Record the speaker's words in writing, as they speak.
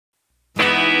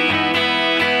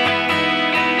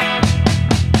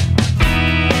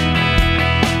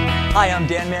Hi, I'm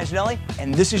Dan Manginelli,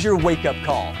 and this is your wake-up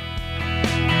call.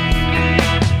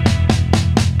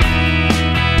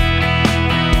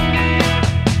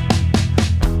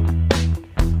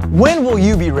 When will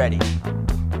you be ready?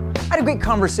 I had a great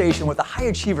conversation with a high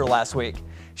achiever last week.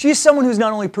 She's someone who's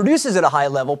not only produces at a high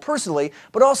level personally,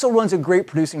 but also runs a great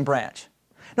producing branch.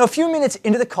 Now, a few minutes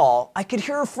into the call, I could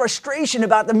hear her frustration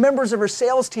about the members of her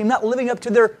sales team not living up to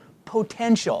their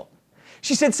potential.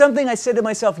 She said something I said to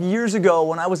myself years ago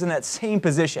when I was in that same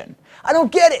position. I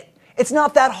don't get it. It's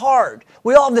not that hard.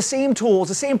 We all have the same tools,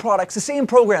 the same products, the same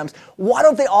programs. Why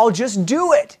don't they all just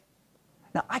do it?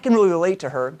 Now, I can really relate to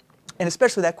her, and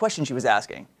especially that question she was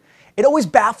asking. It always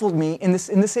baffled me in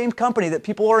the same company that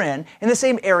people are in the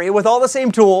same area with all the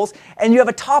same tools, and you have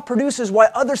a top producers why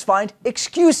others find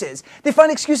excuses. They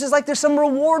find excuses like there's some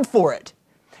reward for it.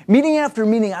 Meeting after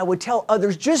meeting, I would tell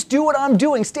others, just do what I'm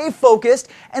doing, stay focused,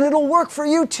 and it'll work for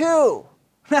you too.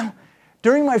 Now,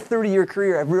 during my 30-year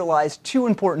career, I've realized two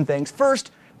important things.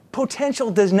 First,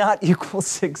 potential does not equal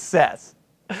success.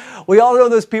 We all know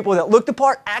those people that look the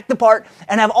part, act the part,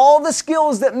 and have all the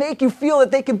skills that make you feel that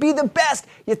they can be the best,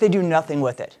 yet they do nothing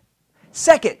with it.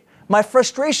 Second, my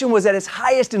frustration was at its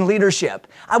highest in leadership.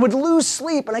 I would lose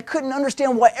sleep and I couldn't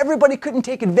understand why everybody couldn't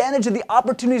take advantage of the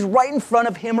opportunities right in front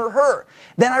of him or her.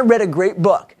 Then I read a great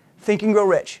book, Think and Grow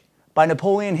Rich, by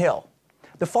Napoleon Hill.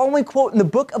 The following quote in the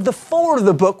book of the forward of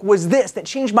the book was this that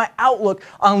changed my outlook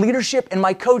on leadership and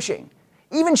my coaching.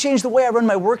 Even changed the way I run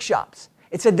my workshops.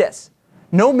 It said this: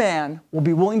 no man will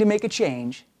be willing to make a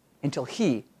change until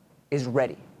he is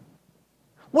ready.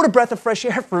 What a breath of fresh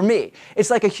air for me. It's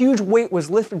like a huge weight was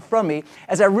lifted from me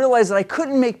as I realized that I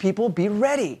couldn't make people be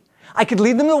ready. I could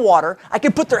lead them to the water, I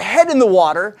could put their head in the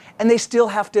water, and they still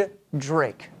have to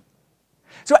drink.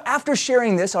 So after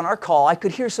sharing this on our call, I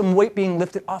could hear some weight being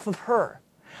lifted off of her.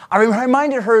 I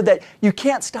reminded her that you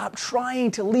can't stop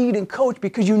trying to lead and coach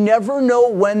because you never know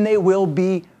when they will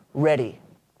be ready.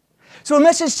 So a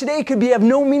message today could be of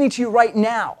no meaning to you right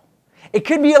now. It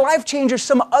could be a life changer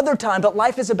some other time, but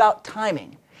life is about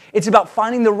timing. It's about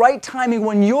finding the right timing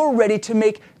when you're ready to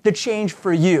make the change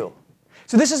for you.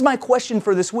 So this is my question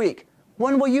for this week.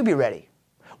 When will you be ready?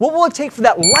 What will it take for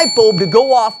that light bulb to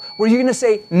go off where you're going to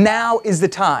say, now is the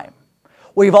time?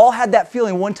 We've all had that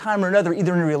feeling one time or another,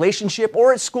 either in a relationship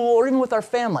or at school or even with our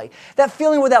family. That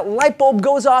feeling where that light bulb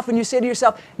goes off and you say to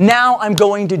yourself, now I'm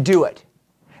going to do it.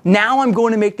 Now I'm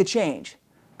going to make the change.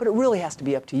 But it really has to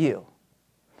be up to you.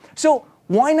 So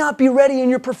why not be ready in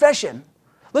your profession?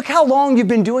 Look how long you've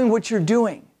been doing what you're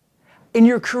doing in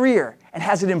your career, and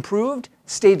has it improved,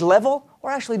 stayed level, or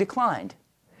actually declined?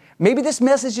 Maybe this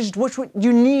message is what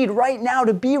you need right now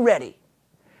to be ready.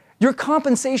 Your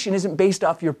compensation isn't based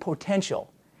off your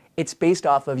potential. It's based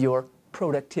off of your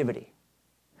productivity.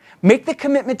 Make the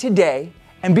commitment today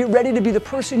and be ready to be the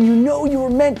person you know you were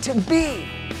meant to be.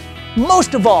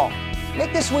 Most of all,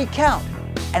 make this week count.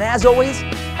 And as always,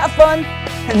 have fun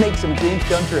and make some dreams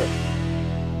come true.